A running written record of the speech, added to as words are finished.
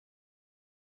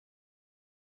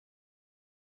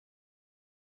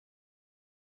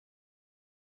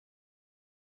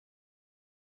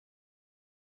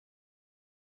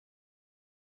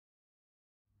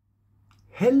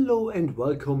Hello and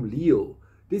welcome, Leo.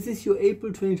 This is your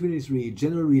April 2023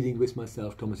 general reading with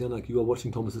myself, Thomas Janak. You are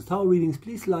watching Thomas's Tarot Readings.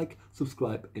 Please like,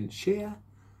 subscribe and share.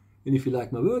 And if you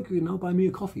like my work, you can now buy me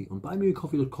a coffee on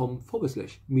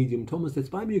buymeacoffee.com/medium Thomas. That's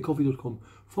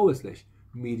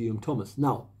buymeacoffee.com/medium Thomas.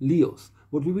 Now, Leos,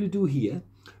 what we will do here,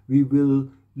 we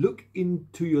will look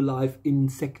into your life in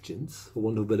sections, for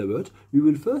want of a better word. We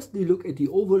will firstly look at the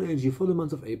overall energy for the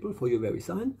month of April for your very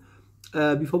sign.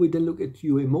 Before we then look at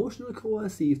your emotional core,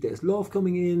 see if there's love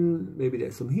coming in, maybe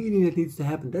there's some healing that needs to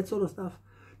happen, that sort of stuff.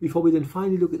 Before we then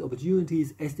finally look at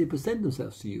opportunities as they present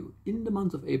themselves to you in the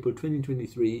month of April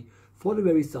 2023 for the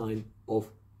very sign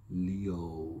of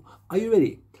Leo. Are you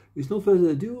ready? With no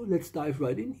further ado, let's dive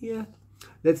right in here.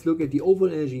 Let's look at the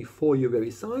overall energy for your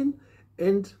very sign.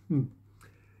 And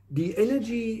the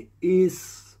energy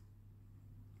is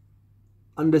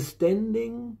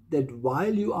understanding that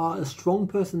while you are a strong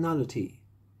personality,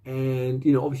 and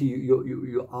obviously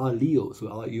you are Leo,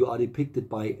 so you are depicted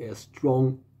by a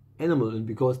strong animal, and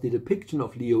because the depiction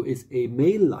of Leo is a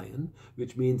male lion,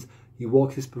 which means he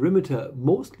walks his perimeter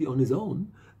mostly on his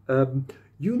own,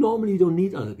 you normally don't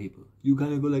need other people. You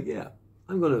kind of go like, yeah,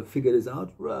 I'm gonna figure this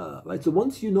out, right? So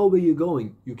once you know where you're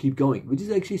going, you keep going, which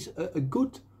is actually a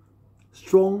good,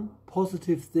 strong,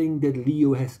 positive thing that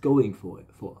Leo has going for it,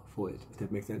 if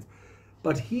that makes sense.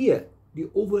 But here, the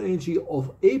overall energy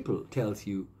of April tells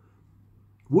you,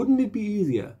 wouldn't it be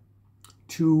easier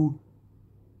to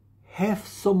have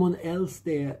someone else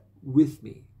there with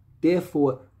me?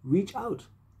 Therefore, reach out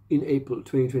in April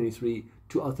 2023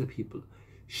 to other people.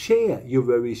 Share your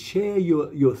worries, share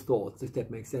your thoughts, if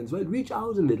that makes sense, right? Reach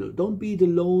out a little. Don't be the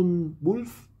lone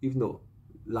wolf, even though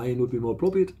lion would be more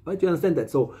appropriate, right? You understand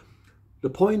that? So the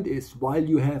point is, while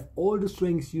you have all the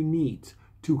strengths you need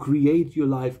to create your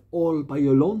life all by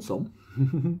your lonesome,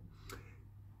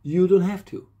 you don't have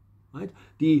to, right?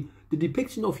 The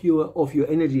depiction of your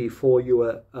energy for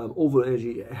your overall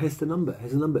energy has a number 3. I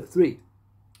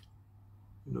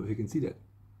don't know if you can see that.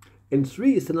 And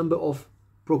 3 is the number of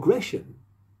progression.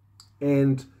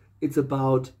 And it's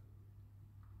about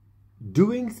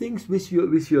doing things with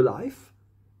your life,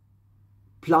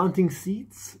 planting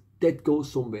seeds that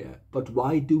goes somewhere. But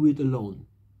why do it alone?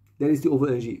 That is the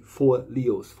overall energy for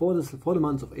Leos for the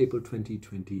month of April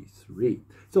 2023.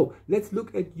 So let's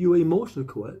look at your emotional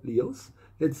core, Leos.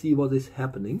 Let's see what is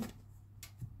happening.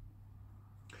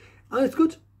 And it's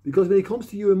good, because when it comes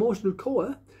to your emotional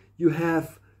core, you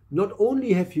have not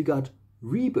only have you got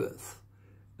rebirth,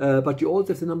 but you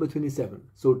also have the number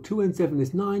 27. So 2 and 7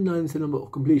 is 9. 9 is the number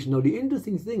of completion. Now the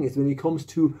interesting thing is, when it comes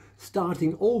to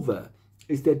starting over,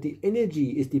 is that the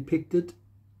energy is depicted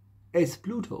as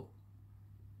Pluto.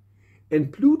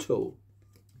 And Pluto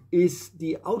is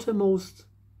the outermost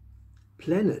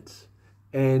planet,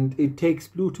 and it takes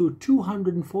Pluto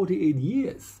 248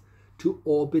 years to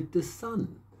orbit the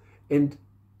Sun. And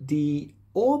the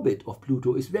orbit of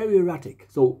Pluto is very erratic.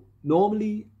 So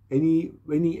normally any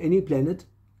planet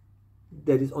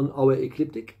that is on our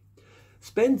ecliptic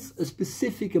spends a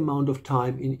specific amount of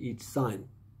time in each sign.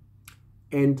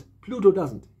 And Pluto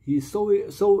doesn't. He is so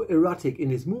erratic in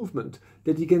his movement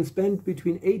that he can spend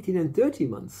between 18 and 30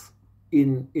 months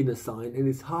in a sign, and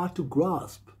it's hard to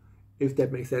grasp, if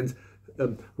that makes sense,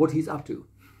 what he's up to.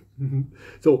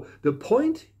 So the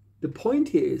point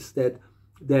here is that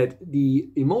the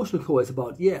emotional core is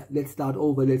about, yeah, let's start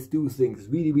over, let's do things,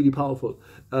 really, really powerful,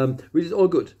 which is all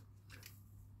good.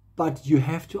 But you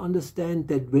have to understand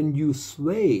that when you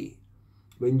sway,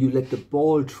 when you let the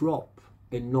ball drop,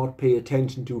 and not pay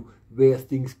attention to where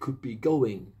things could be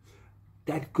going,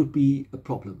 that could be a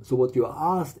problem. So what you're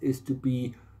asked is to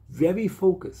be very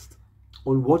focused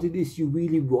on what it is you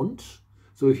really want.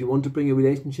 So if you want to bring a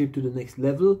relationship to the next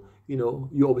level,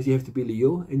 you obviously have to be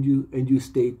Leo, and you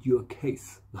state your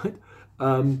case, right?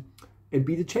 And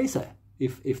be the chaser,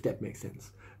 if that makes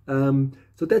sense.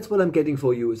 So that's what I'm getting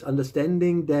for you, is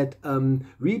understanding that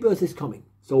rebirth is coming.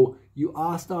 So you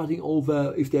are starting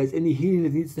over. If there's any healing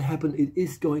that needs to happen, it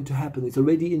is going to happen. It's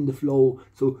already in the flow.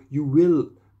 So you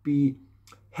will be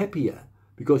happier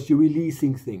because you're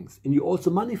releasing things, and you also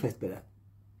manifest better.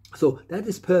 So that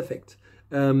is perfect.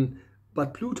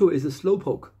 But Pluto is a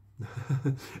slowpoke.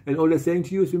 And all they're saying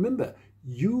to you is, remember,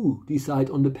 you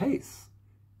decide on the pace.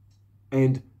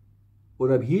 And what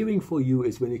I'm hearing for you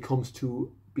is, when it comes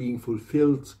to being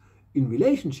fulfilled in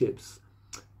relationships,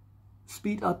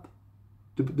 speed up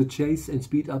the chase and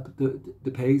speed up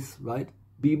the pace, right?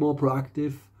 Be more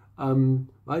proactive,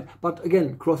 right? But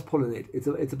again, cross-pollinate.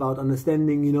 It's about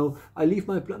understanding, I leave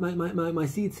my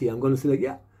seeds here. I'm going to say, like,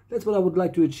 yeah, that's what I would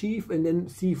like to achieve, and then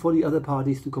see for the other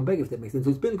parties to come back, if that makes sense. So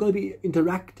it's going to be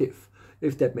interactive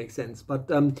if that makes sense. But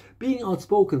being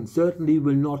outspoken certainly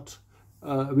will not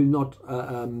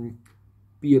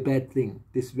be a bad thing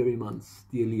this very month,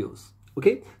 dear Leos.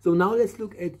 Okay, so now let's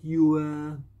look at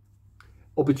your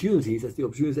opportunities, as they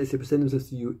present themselves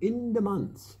to you in the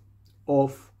month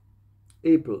of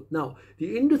April. Now,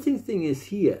 the interesting thing is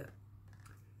here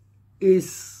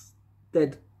is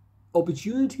that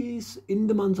opportunities in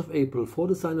the month of April for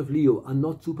the sign of Leo are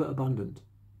not super abundant.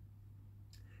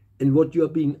 And what you are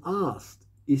being asked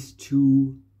is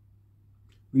to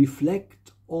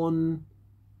reflect on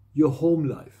your home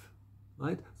life,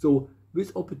 right? So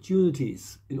with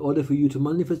opportunities, in order for you to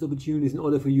manifest opportunities, in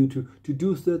order for you to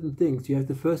do certain things, you have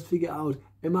to first figure out,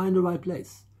 am I in the right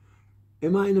place?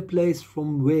 Am I in a place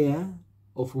from where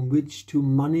or from which to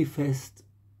manifest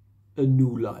a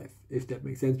new life, if that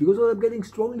makes sense? Because what I'm getting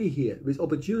strongly here with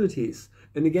opportunities,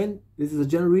 and again, this is a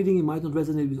general reading, it might not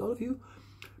resonate with all of you,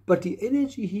 but the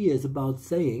energy here is about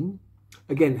saying,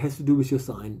 again, it has to do with your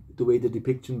sign, the way the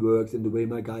depiction works and the way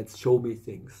my guides show me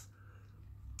things.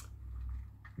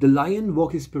 The lion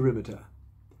walks his perimeter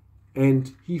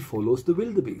and he follows the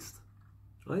wildebeest,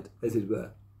 right, as it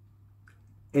were.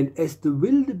 And as the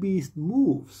wildebeest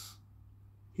moves,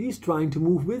 he's trying to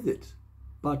move with it,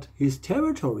 but his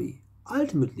territory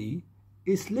ultimately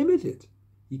is limited.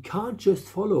 He can't just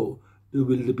follow the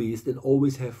wildebeest and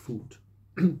always have food.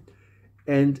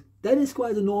 And that is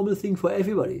quite a normal thing for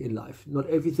everybody in life. Not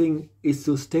everything is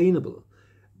sustainable.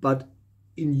 But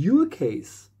in your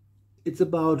case, it's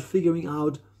about figuring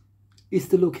out, is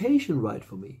the location right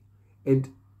for me? And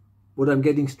what I'm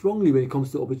getting strongly when it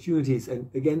comes to opportunities,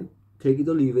 and again, take it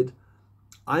or leave it,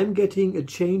 I'm getting a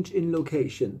change in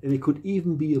location, and it could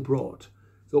even be abroad.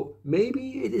 So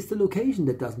maybe it is the location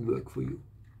that doesn't work for you,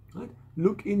 right?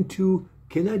 Look into,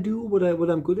 can I do what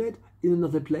I'm good at in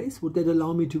another place? Would that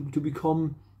allow me to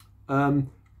become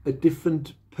a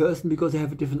different person because I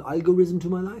have a different algorithm to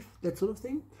my life? That sort of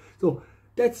thing. So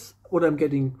that's what I'm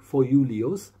getting for you,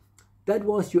 Leos. That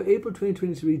was your April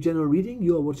 2023 general reading.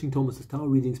 You are watching Thomas's Tarot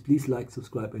Readings. Please like,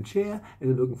 subscribe, and share.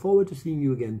 And I'm looking forward to seeing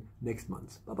you again next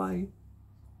month. Bye-bye.